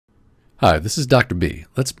Hi, this is Dr. B.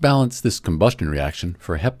 Let's balance this combustion reaction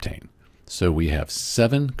for heptane. So we have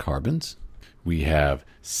 7 carbons, we have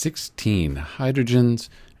 16 hydrogens,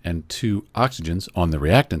 and 2 oxygens on the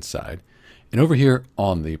reactant side. And over here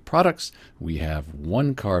on the products, we have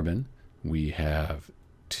 1 carbon, we have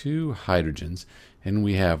 2 hydrogens, and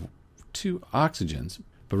we have 2 oxygens.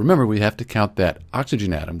 But remember, we have to count that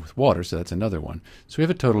oxygen atom with water, so that's another one. So we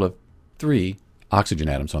have a total of 3 oxygen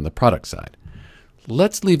atoms on the product side.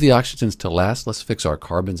 Let's leave the oxygens to last. Let's fix our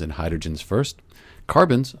carbons and hydrogens first.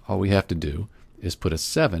 Carbons, all we have to do is put a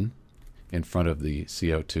 7 in front of the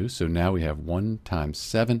CO2. So now we have 1 times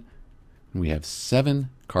 7, and we have 7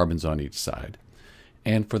 carbons on each side.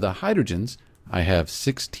 And for the hydrogens, I have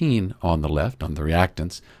 16 on the left, on the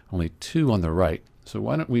reactants, only 2 on the right. So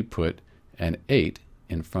why don't we put an 8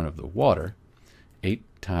 in front of the water? 8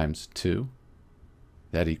 times 2,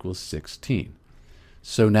 that equals 16.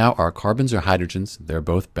 So now our carbons are hydrogens, they're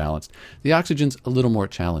both balanced. The oxygen's a little more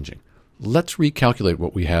challenging. Let's recalculate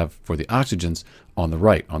what we have for the oxygens on the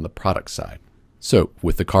right, on the product side. So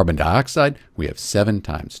with the carbon dioxide, we have 7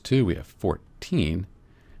 times 2, we have 14.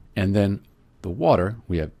 And then the water,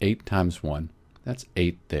 we have 8 times 1, that's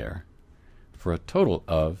 8 there, for a total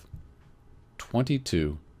of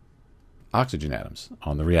 22 oxygen atoms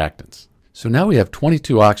on the reactants. So now we have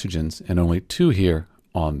 22 oxygens and only 2 here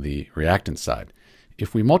on the reactant side.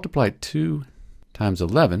 If we multiply 2 times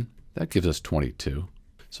 11, that gives us 22.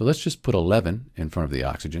 So let's just put 11 in front of the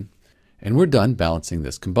oxygen, and we're done balancing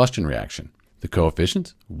this combustion reaction. The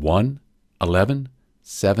coefficients, 1, 11,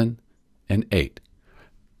 7, and 8.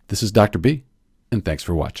 This is Dr. B, and thanks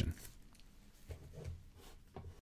for watching.